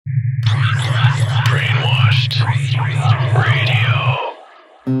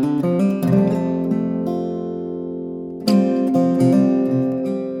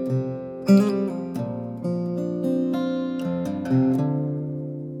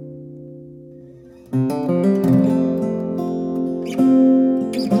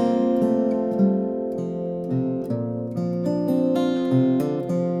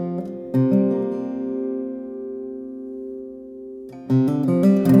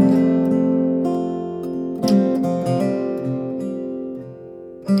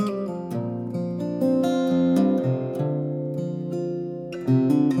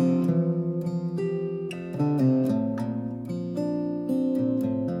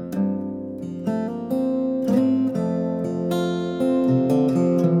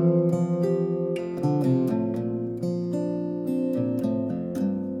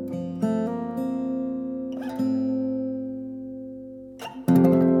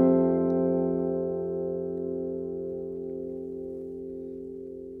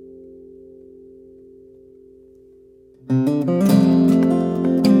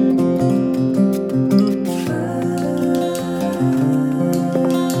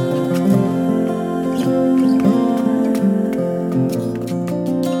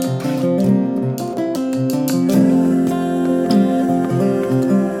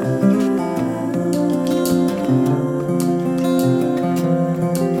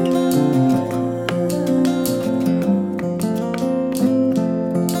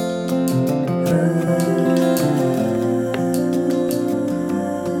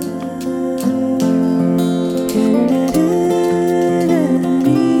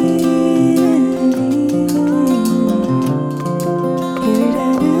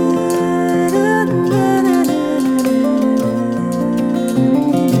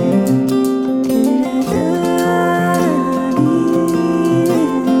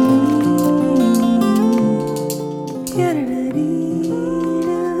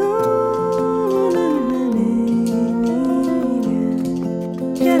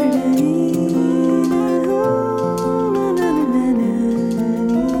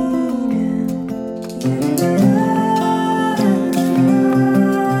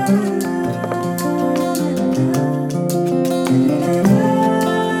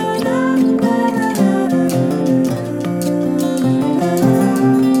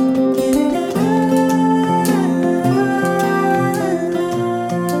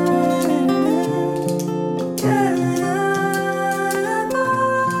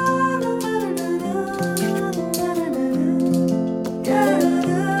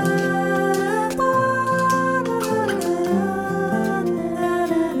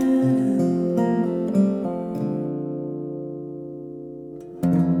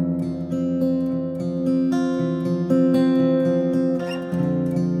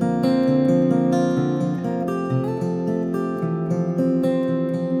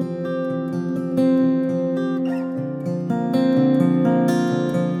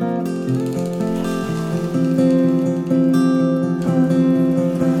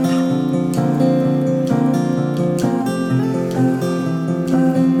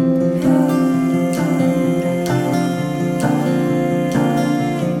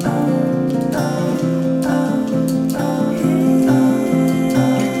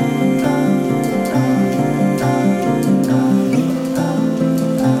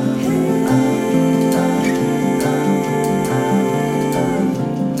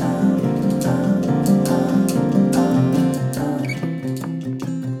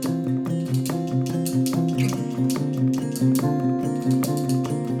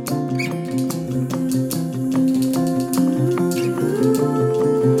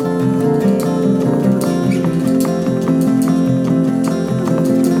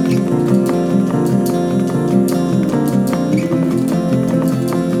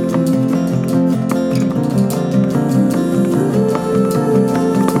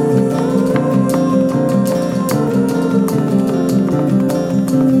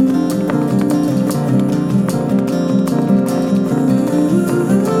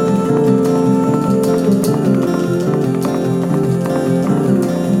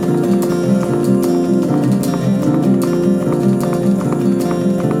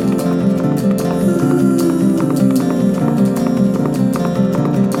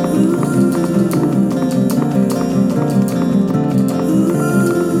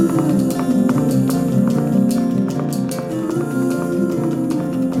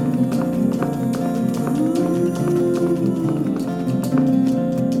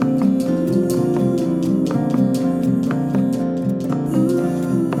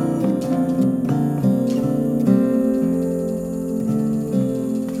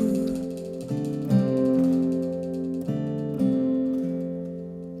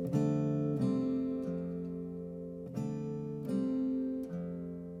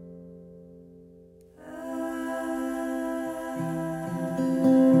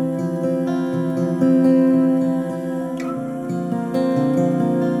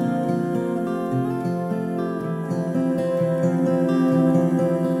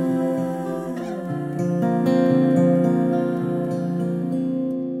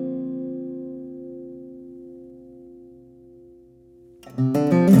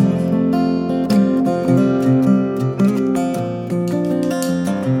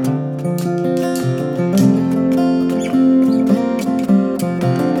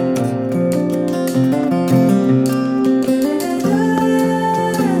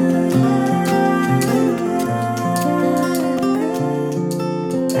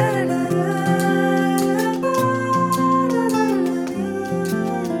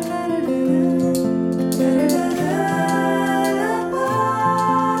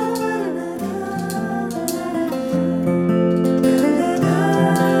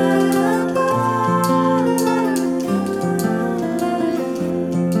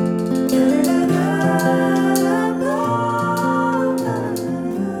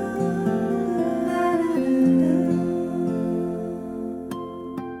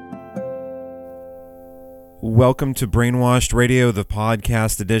welcome to Brainwashed Radio, the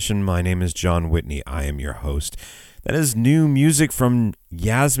podcast edition. My name is John Whitney. I am your host. That is new music from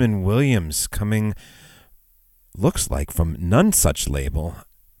Yasmin Williams coming, looks like, from Nonesuch label.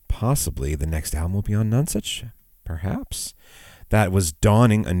 Possibly the next album will be on Nonesuch, perhaps. That was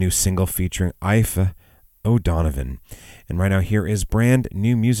Dawning, a new single featuring Aoife O'Donovan. And right now here is brand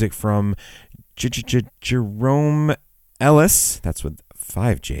new music from Jerome Ellis. That's with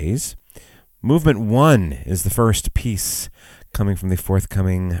 5 J's. Movement 1 is the first piece coming from the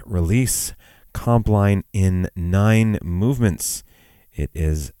forthcoming release, Compline in 9 Movements. It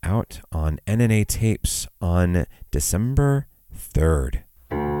is out on NNA Tapes on December 3rd.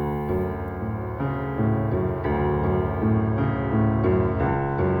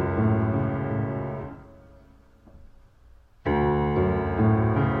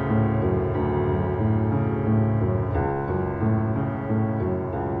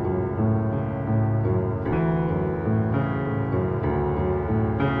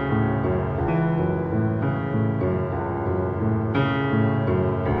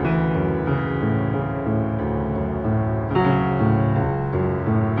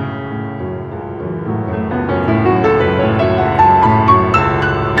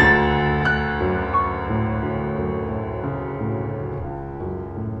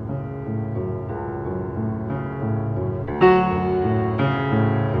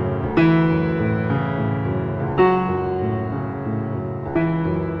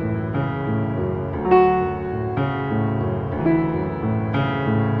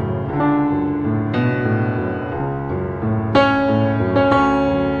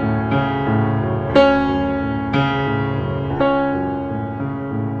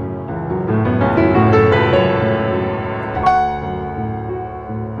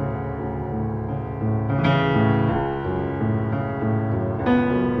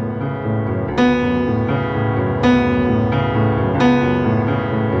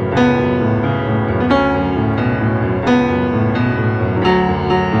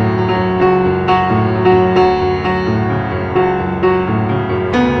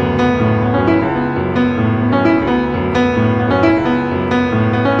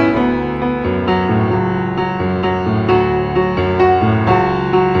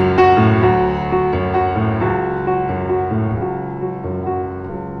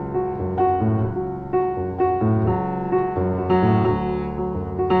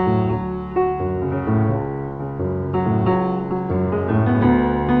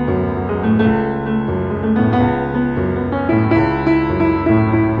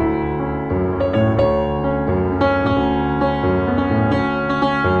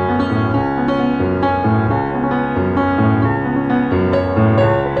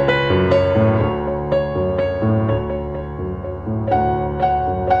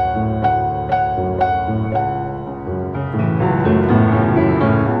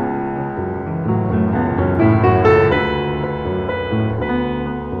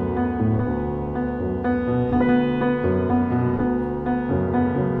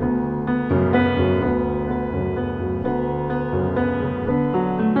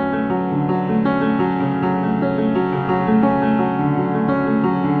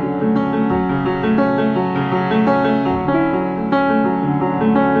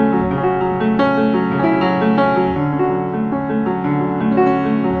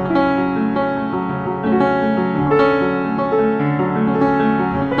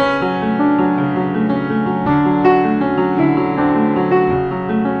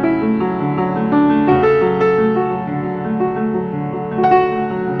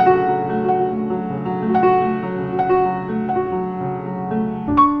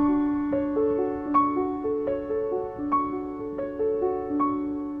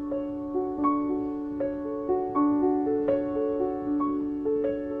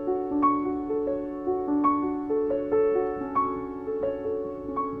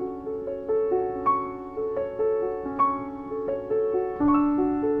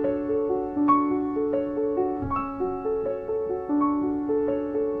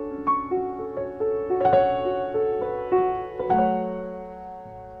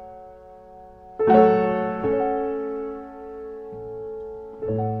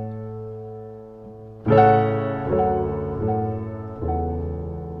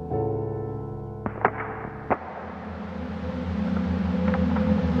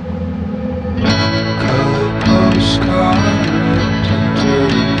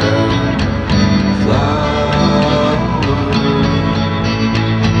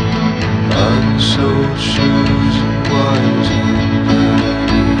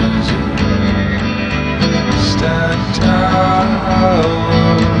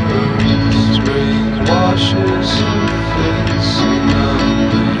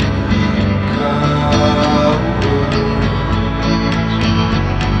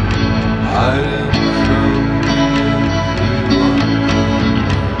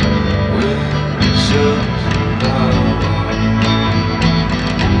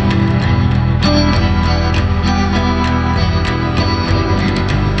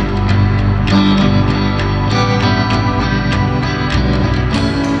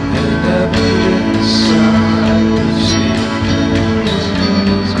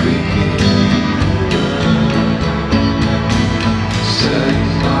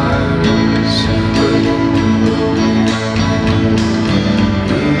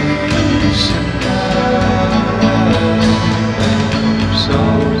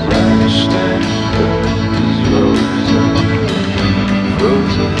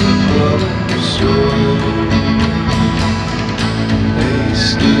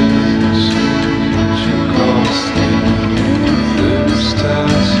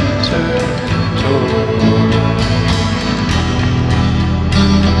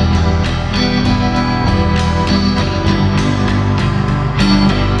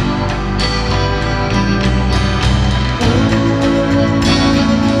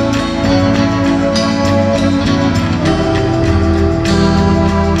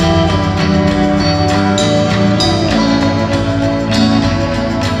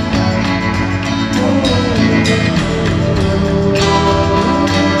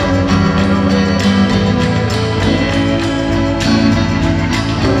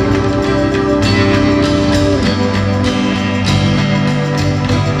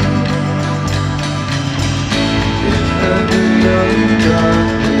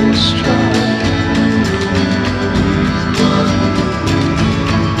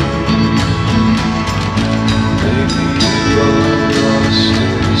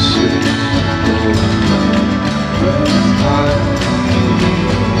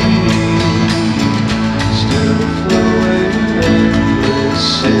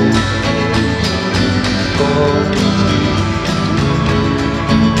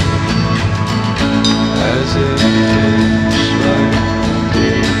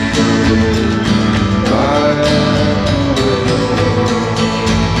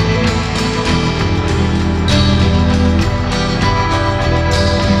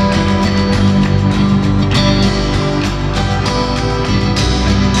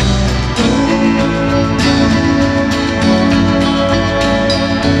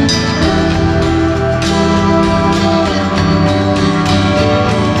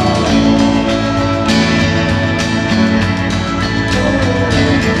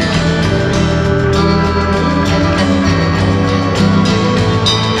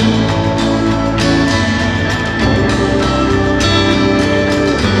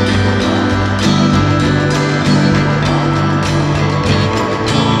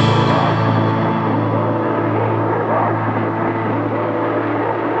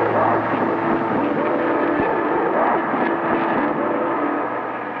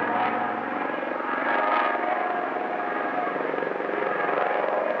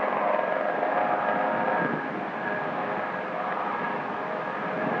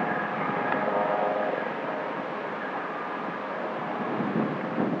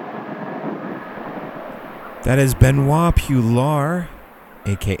 That is Benoit Poulard,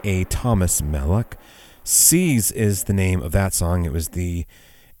 aka Thomas Mellock. Seas is the name of that song. It was the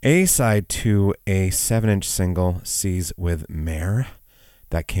A-side to a 7-inch single, Seas with Mare,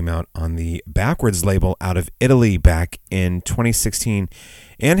 that came out on the Backwards label out of Italy back in 2016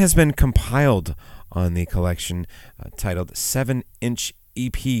 and has been compiled on the collection titled 7-Inch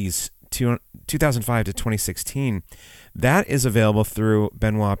EPs 2005 to 2016. That is available through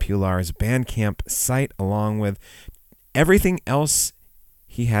Benoit Poulard's Bandcamp site, along with everything else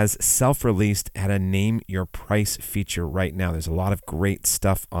he has self-released at a Name Your Price feature right now. There's a lot of great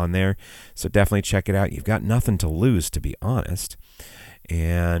stuff on there, so definitely check it out. You've got nothing to lose, to be honest.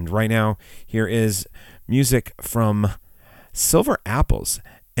 And right now, here is music from Silver Apples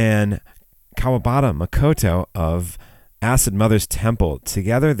and Kawabata Makoto of Acid Mother's Temple.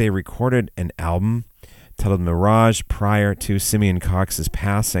 Together, they recorded an album titled Mirage prior to Simeon Cox's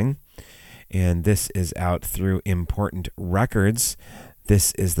passing, and this is out through Important Records.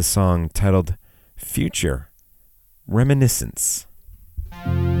 This is the song titled Future Reminiscence.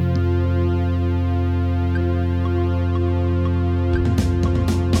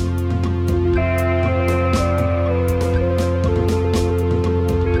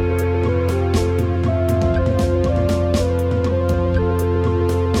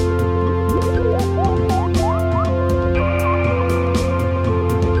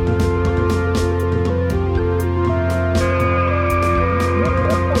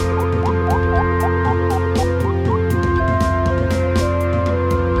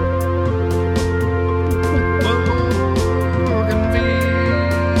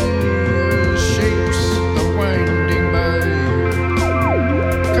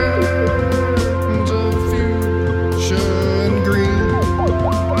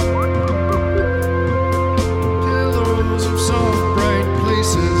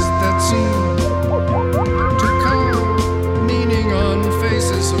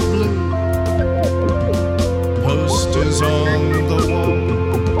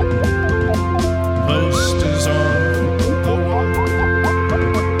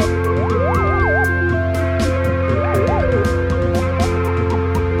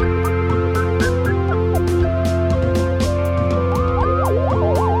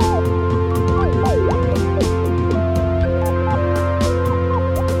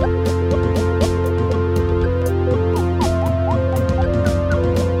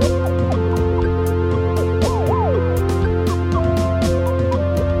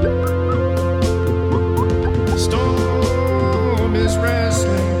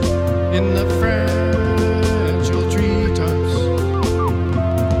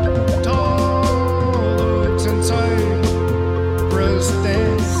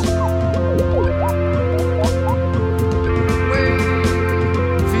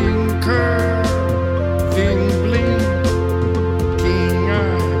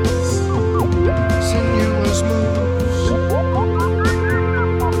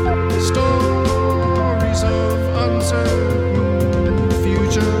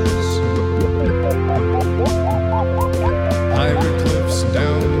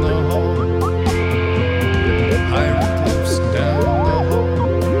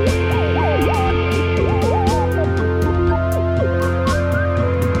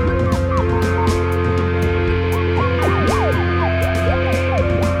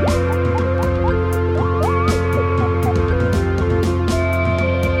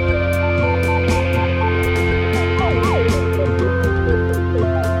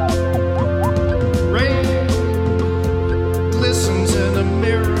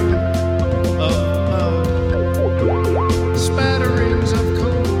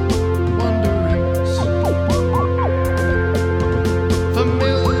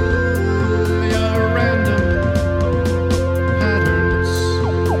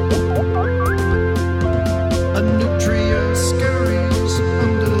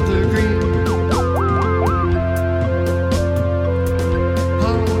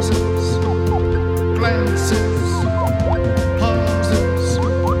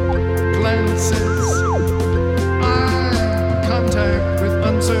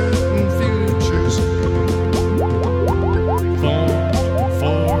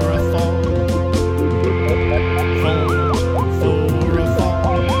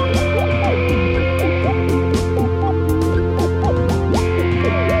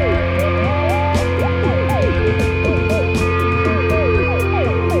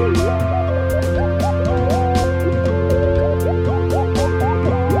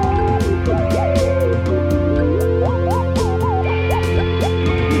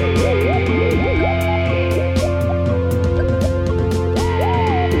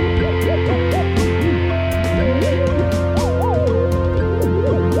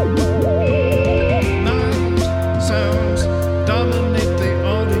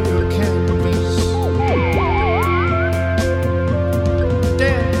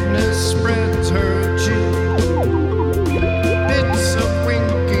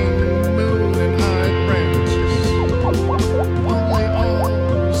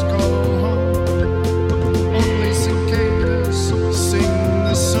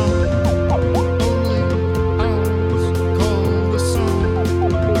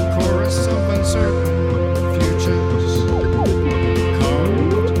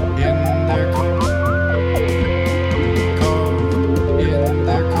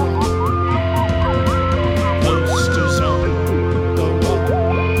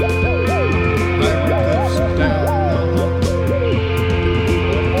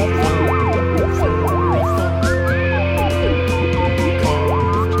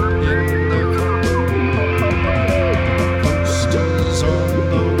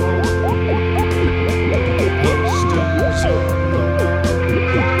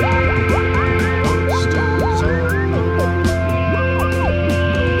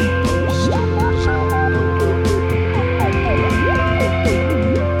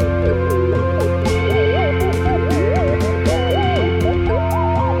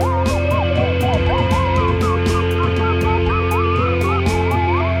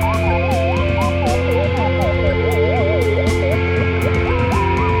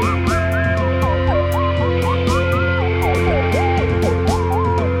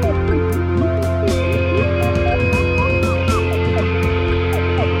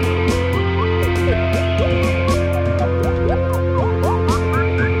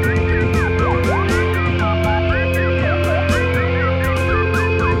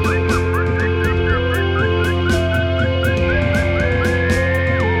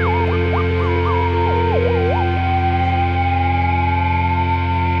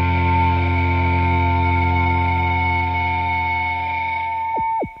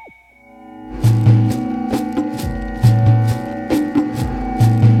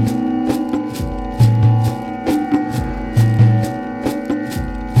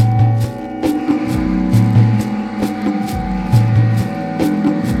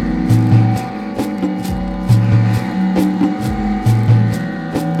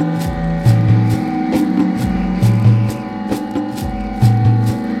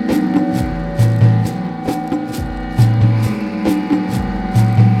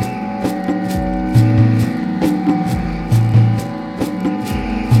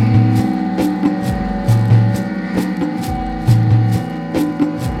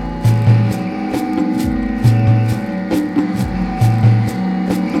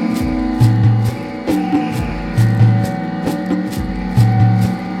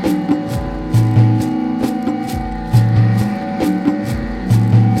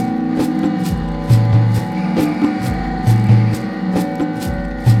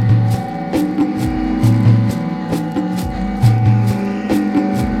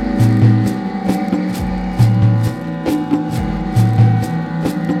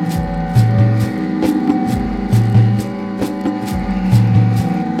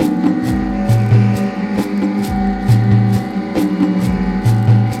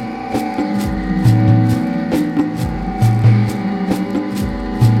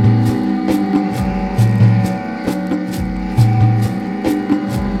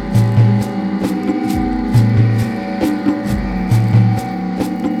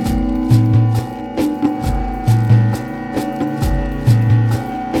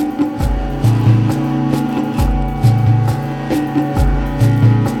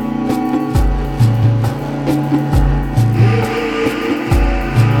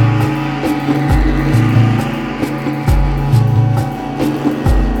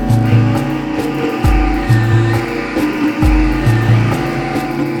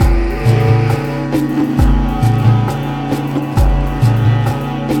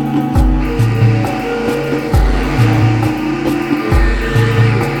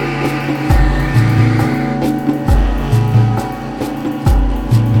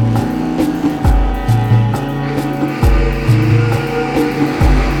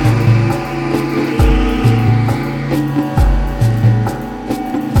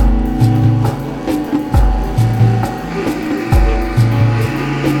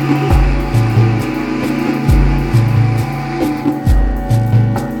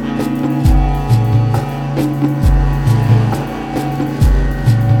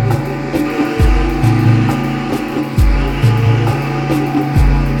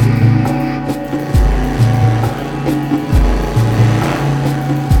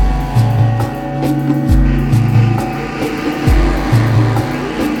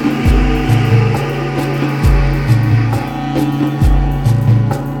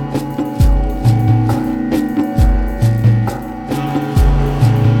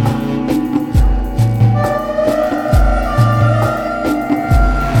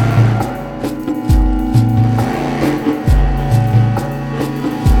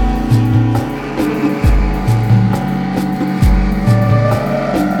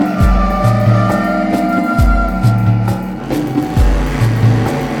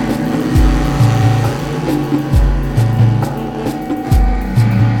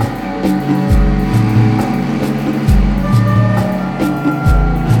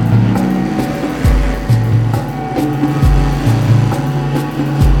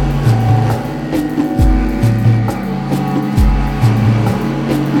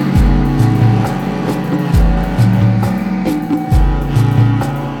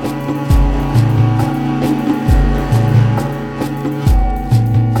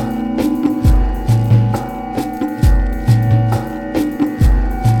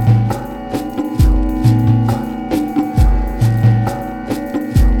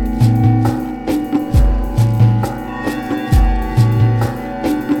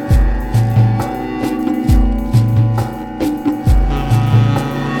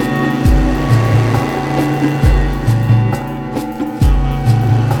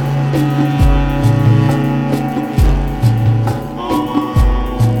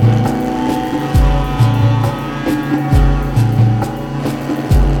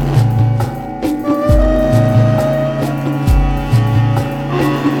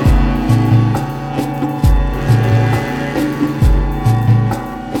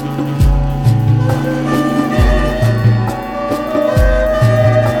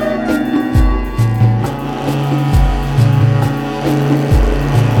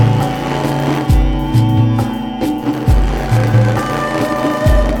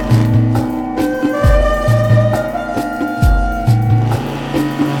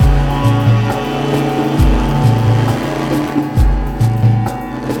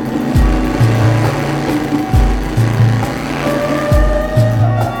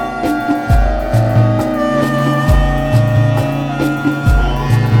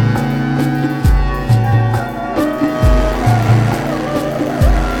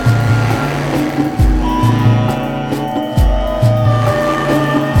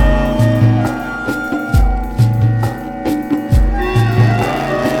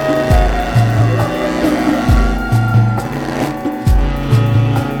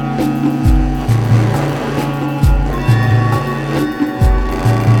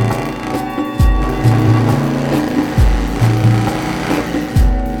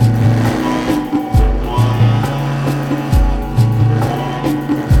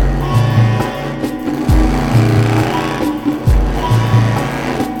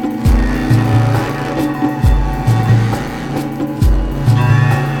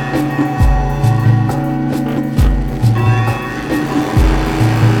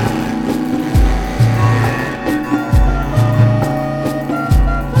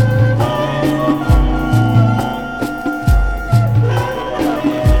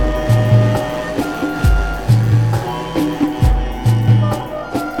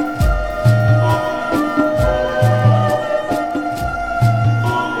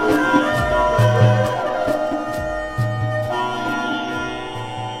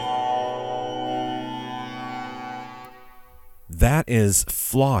 is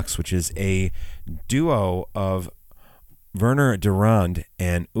Phlox, which is a duo of Werner Durand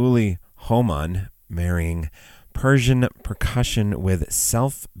and Uli Homan marrying Persian percussion with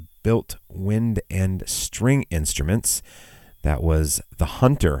self-built wind and string instruments. That was The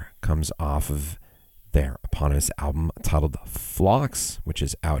Hunter, comes off of their eponymous album titled Phlox, which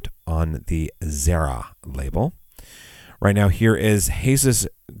is out on the Zera label. Right now, here is Jesus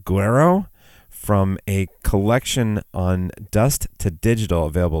Guerrero from a collection on Dust to Digital,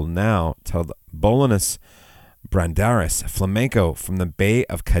 available now, titled Bolanus Brandaris, flamenco from the Bay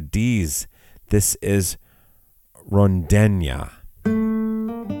of Cadiz. This is Rondeña.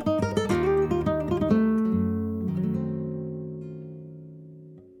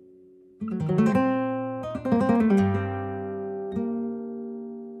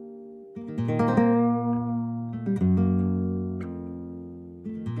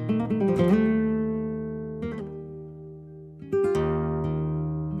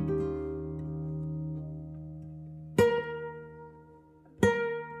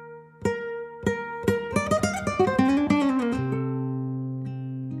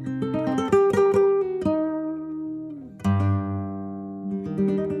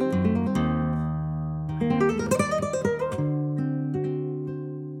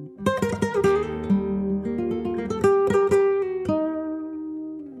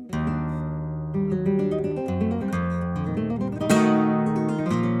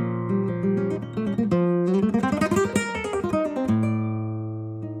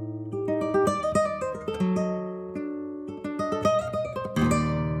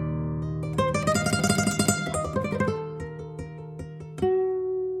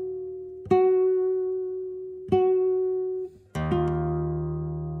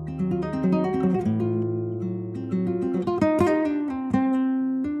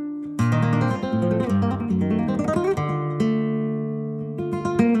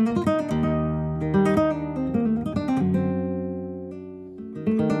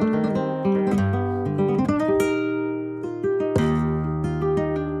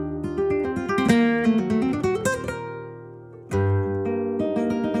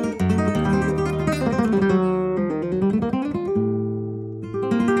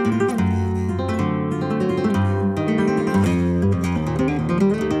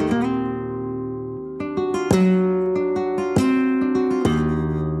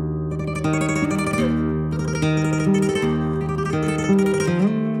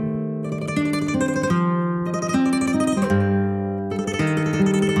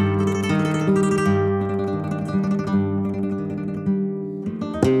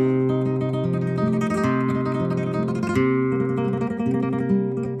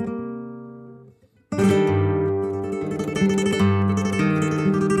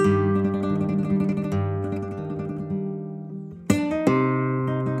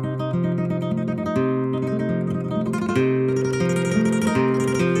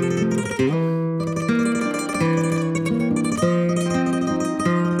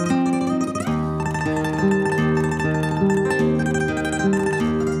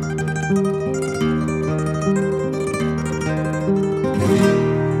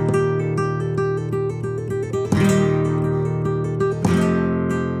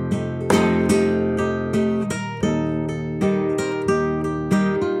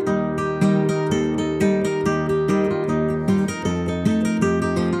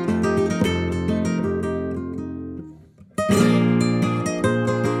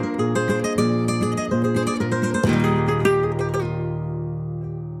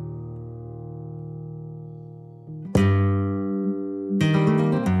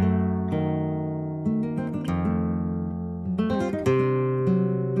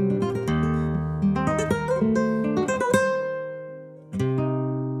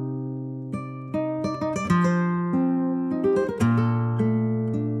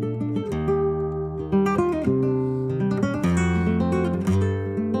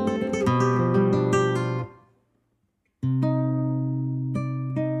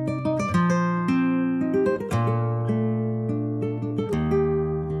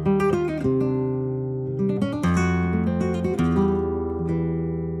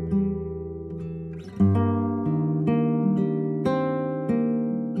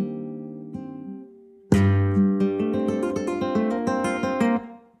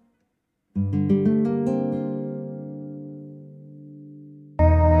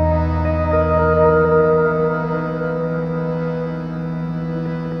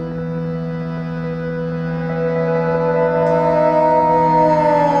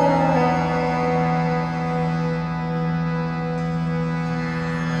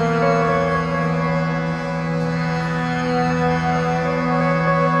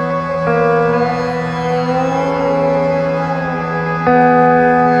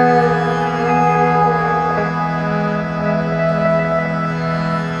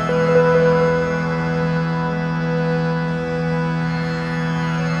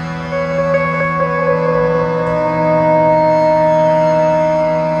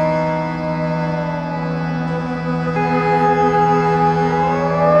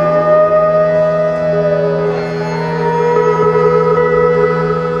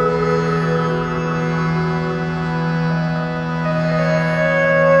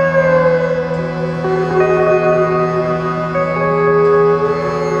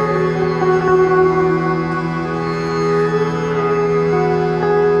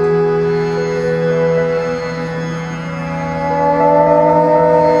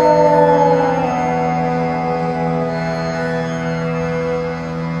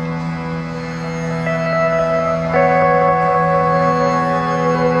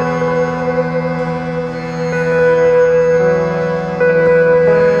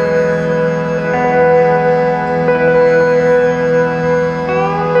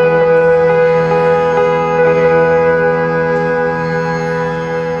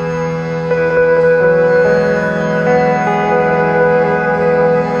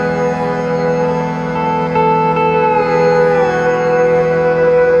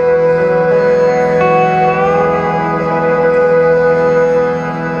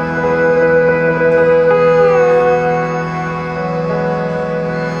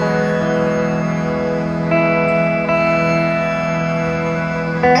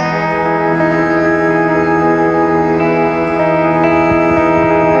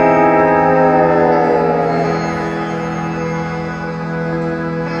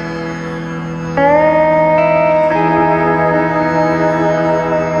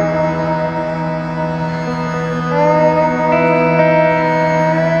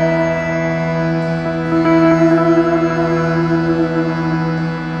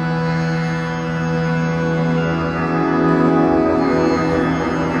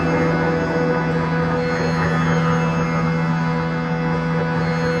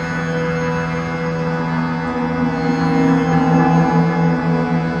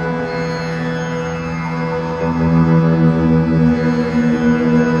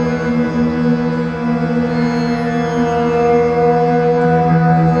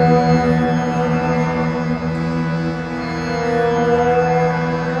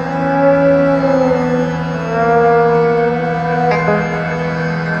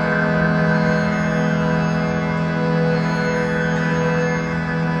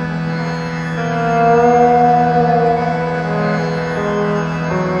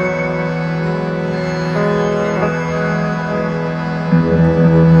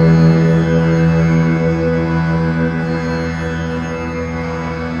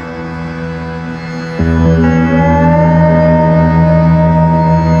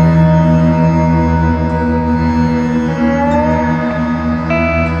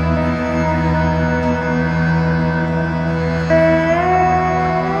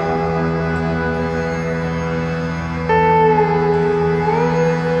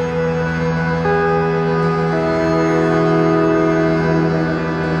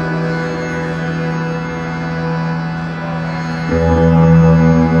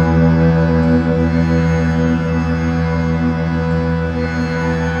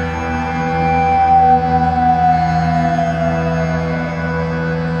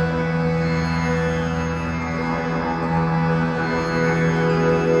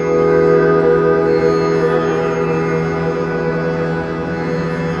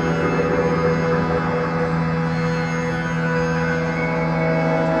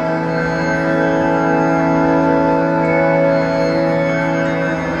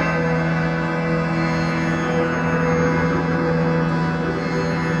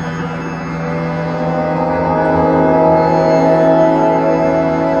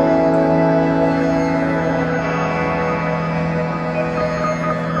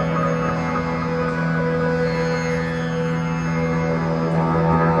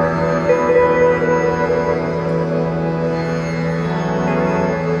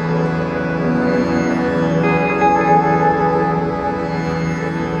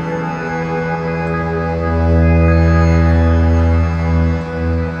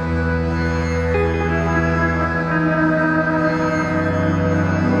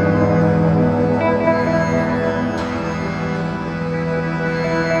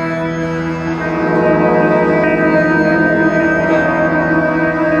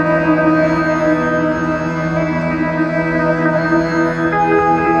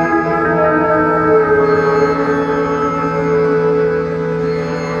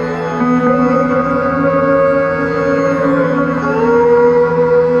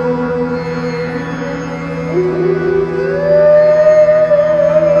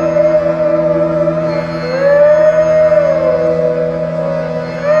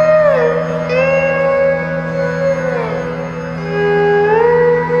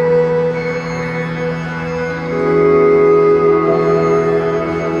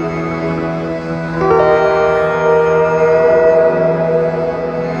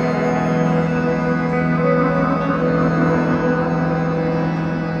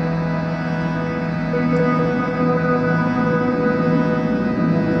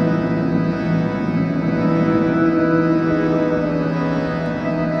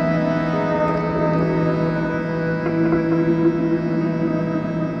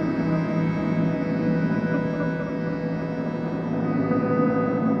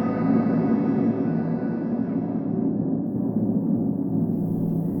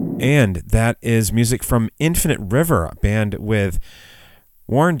 And that is music from Infinite River, a band with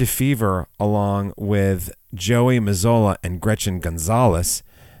Warren DeFever along with Joey Mazzola and Gretchen Gonzalez.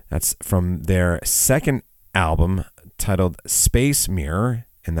 That's from their second album titled Space Mirror,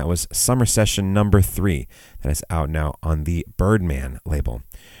 and that was Summer Session number 3. That is out now on the Birdman label.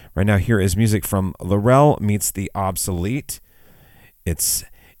 Right now, here is music from Laurel Meets the Obsolete. It's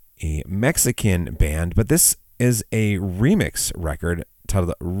a Mexican band, but this is a remix record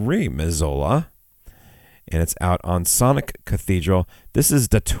titled Re Mazzola, and it's out on Sonic Cathedral. This is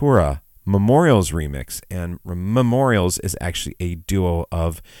Datura, Memorials remix, and Memorials is actually a duo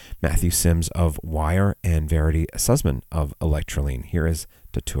of Matthew Sims of Wire and Verity Sussman of Electroline. Here is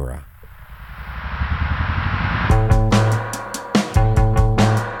Datura.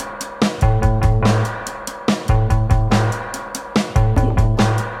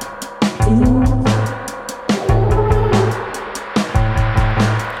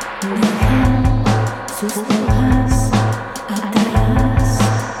 Suelta,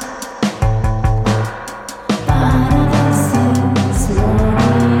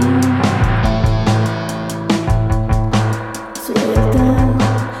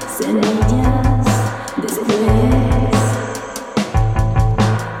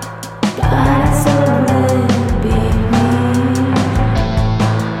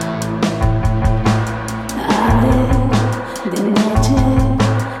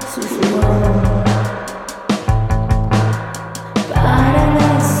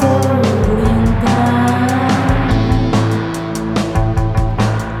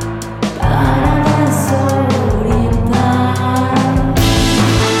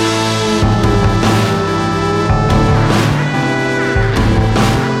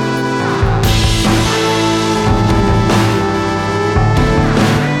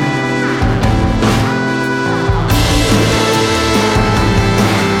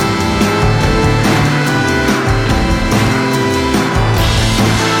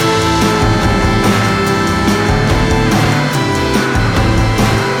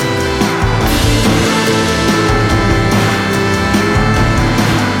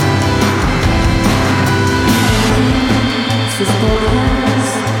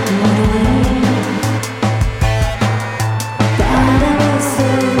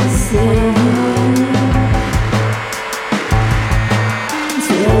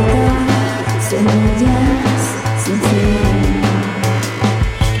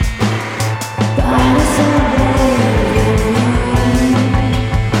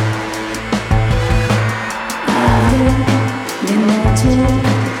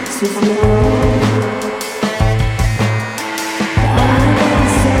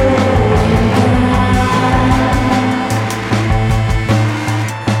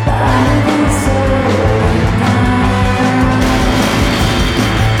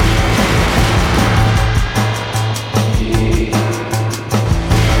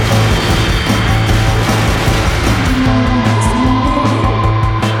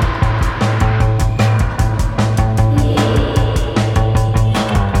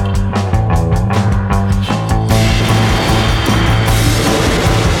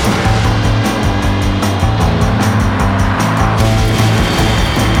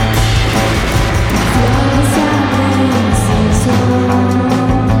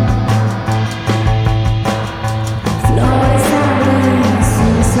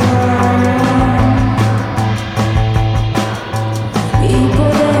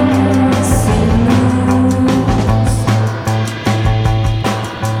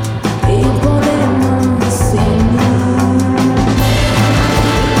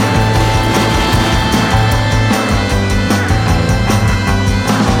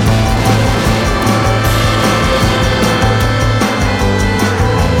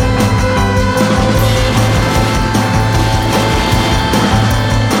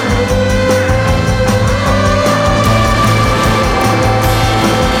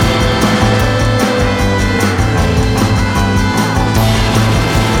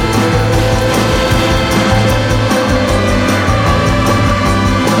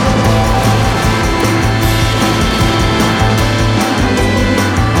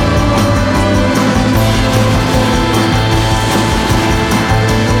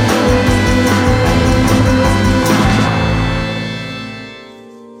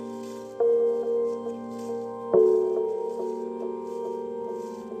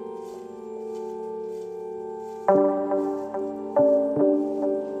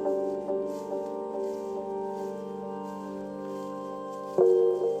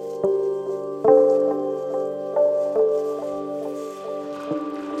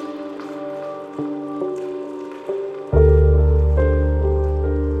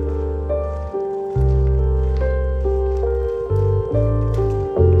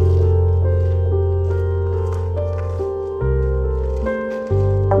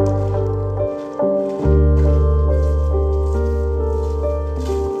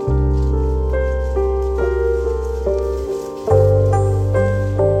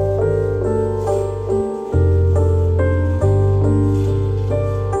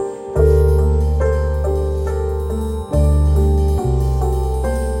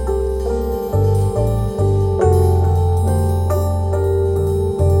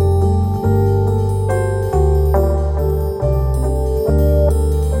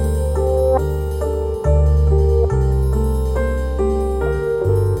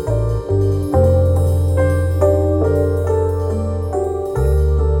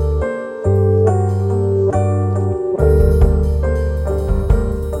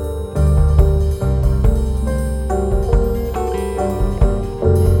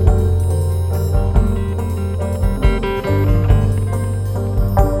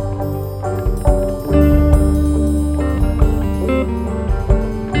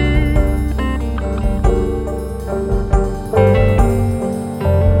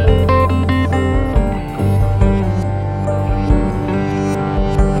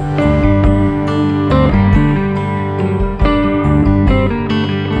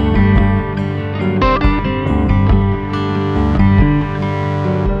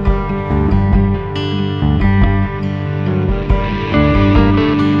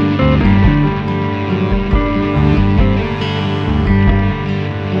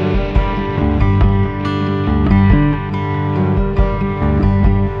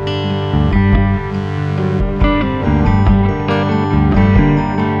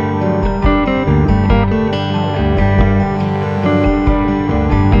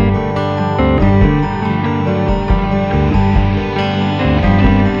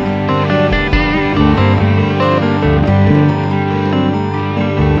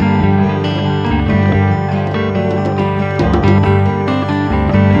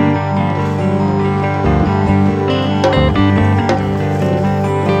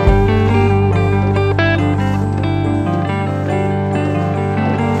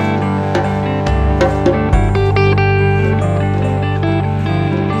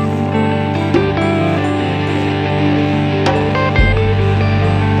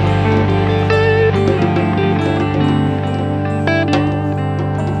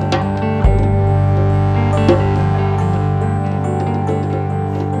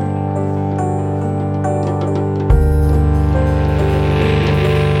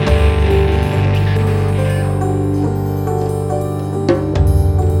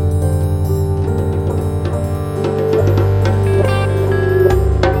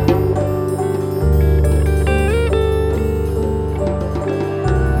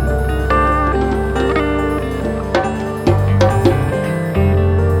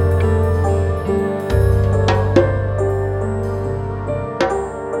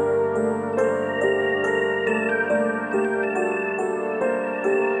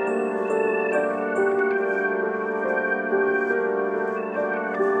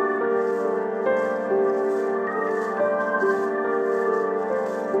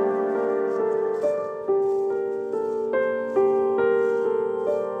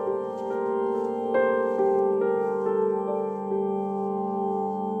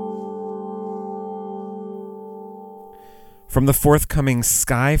 From the forthcoming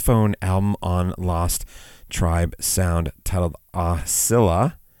Skyphone album on Lost Tribe Sound titled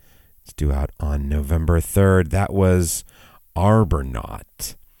Oscilla, it's due out on November 3rd. That was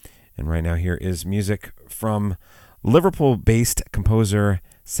Arbornaut. And right now here is music from Liverpool-based composer,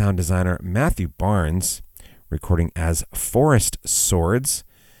 sound designer Matthew Barnes, recording as Forest Swords.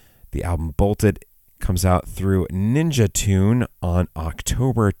 The album Bolted comes out through Ninja Tune on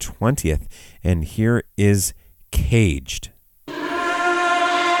October 20th. And here is Caged.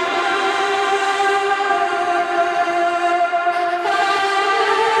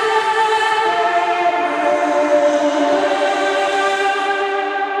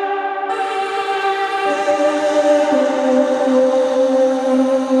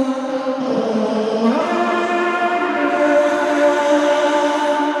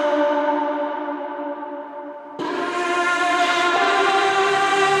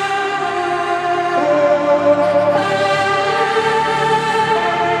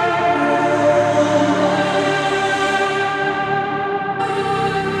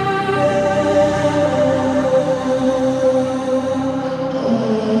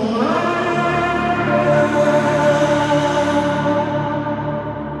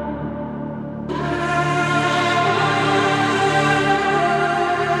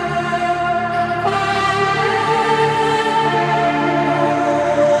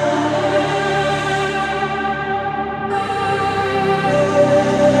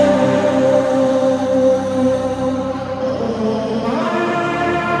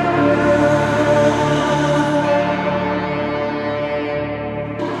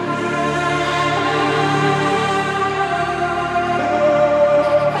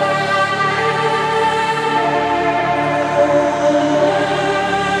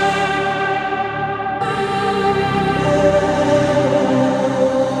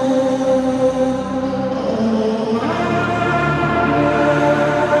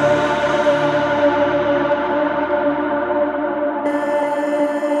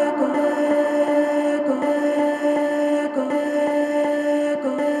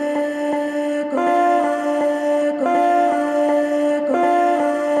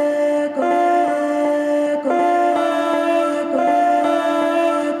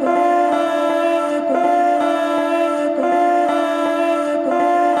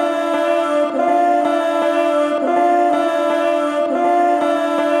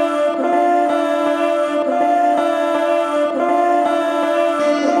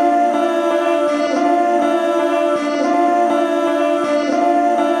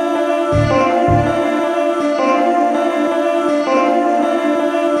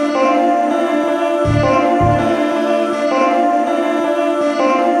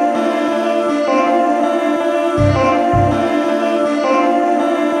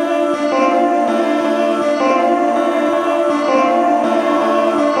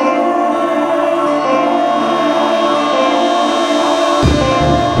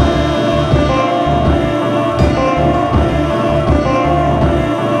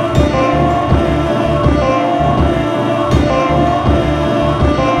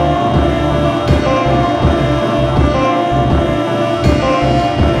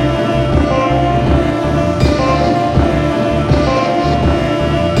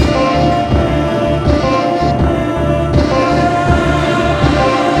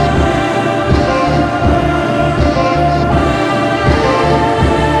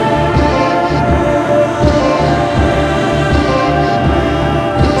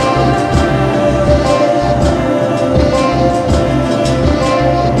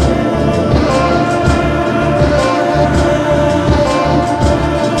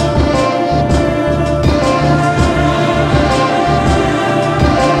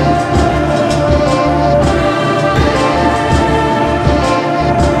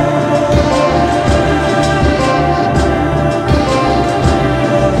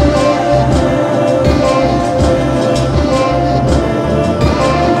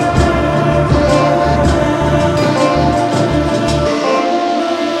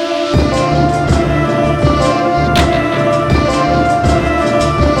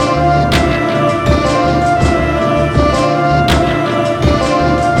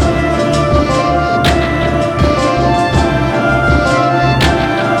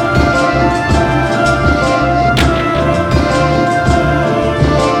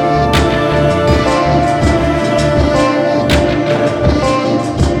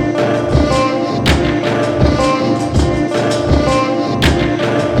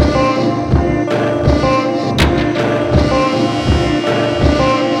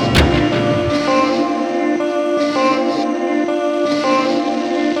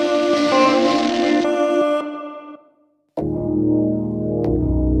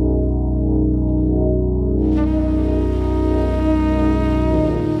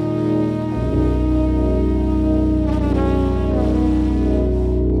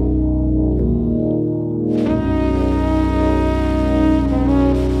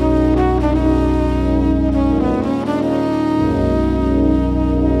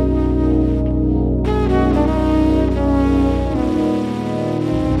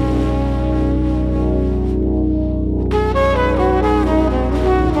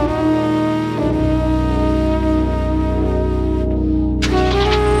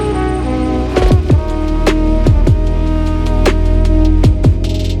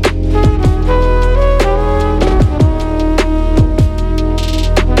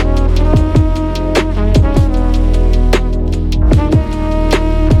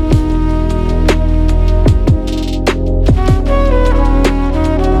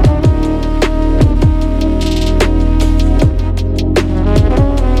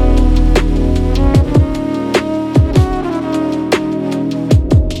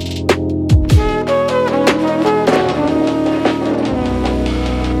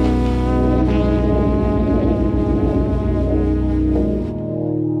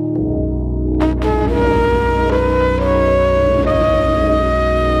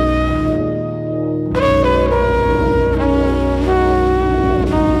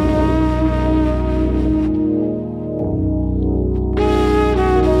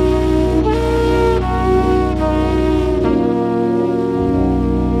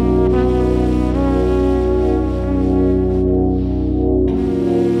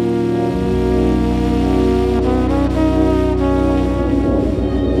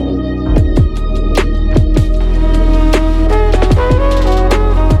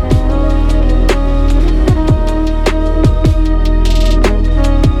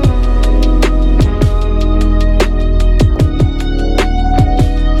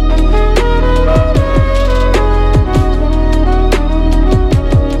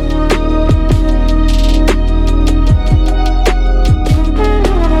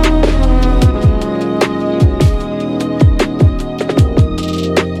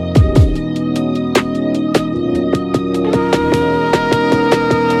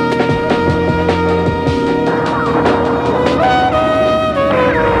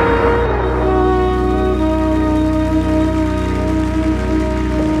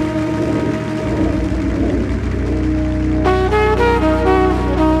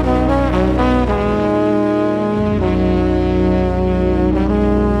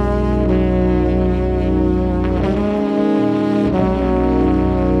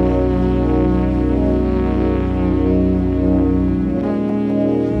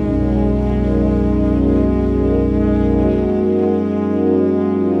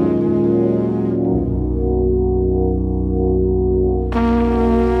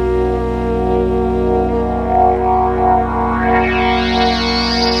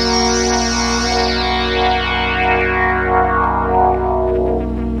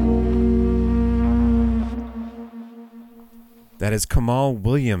 That is Kamal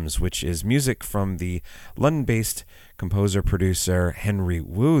Williams, which is music from the London-based composer-producer Henry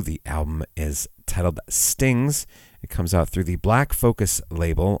Wu. The album is titled Stings. It comes out through the Black Focus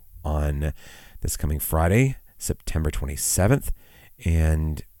label on this coming Friday, September 27th.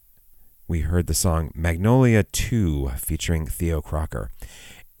 And we heard the song Magnolia 2 featuring Theo Crocker.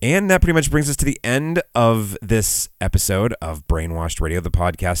 And that pretty much brings us to the end of this episode of Brainwashed Radio, the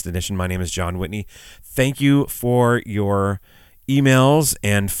podcast edition. My name is John Whitney. Thank you for your emails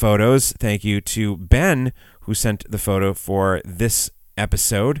and photos. Thank you to Ben, who sent the photo for this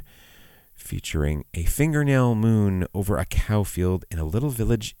episode, featuring a fingernail moon over a cow field in a little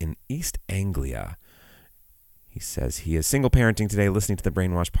village in East Anglia. He says he is single parenting today, listening to the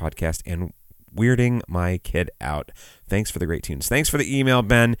Brainwash podcast and weirding my kid out. Thanks for the great tunes. Thanks for the email,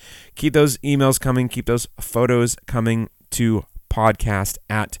 Ben. Keep those emails coming. Keep those photos coming to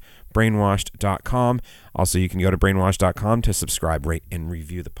podcast@brainwashed.com. Also, you can go to brainwashed.com to subscribe, rate, and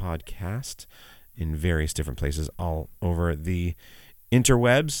review the podcast in various different places all over the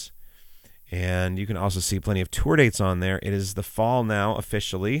interwebs. And you can also see plenty of tour dates on there. It is the fall now,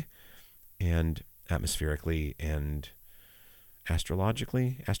 officially, and atmospherically, and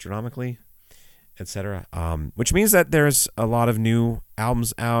astronomically, etc. Which means that there's a lot of new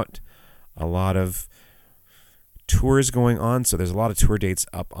albums out, a lot of tours going on. So there's a lot of tour dates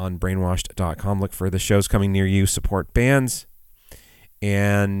up on brainwashed.com. Look for the shows coming near you, support bands.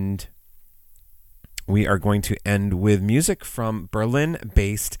 And we are going to end with music from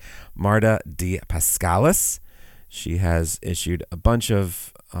Berlin-based Marta de Pascalis. She has issued a bunch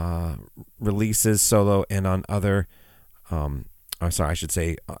of releases solo and on other,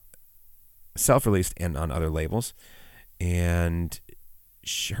 self-released and on other labels. And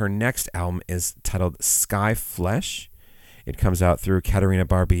her next album is titled Sky Flesh. It comes out through Caterina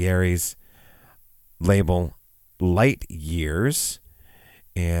Barbieri's label Light Years.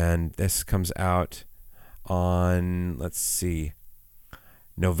 And this comes out on,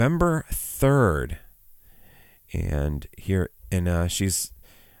 November 3rd. And she's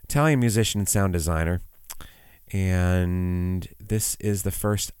Italian musician and sound designer. And this is the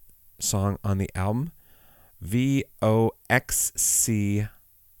first song on the album,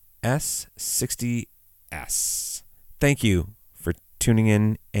 VOXCS60S. Thank you for tuning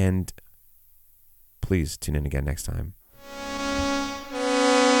in, and please tune in again next time.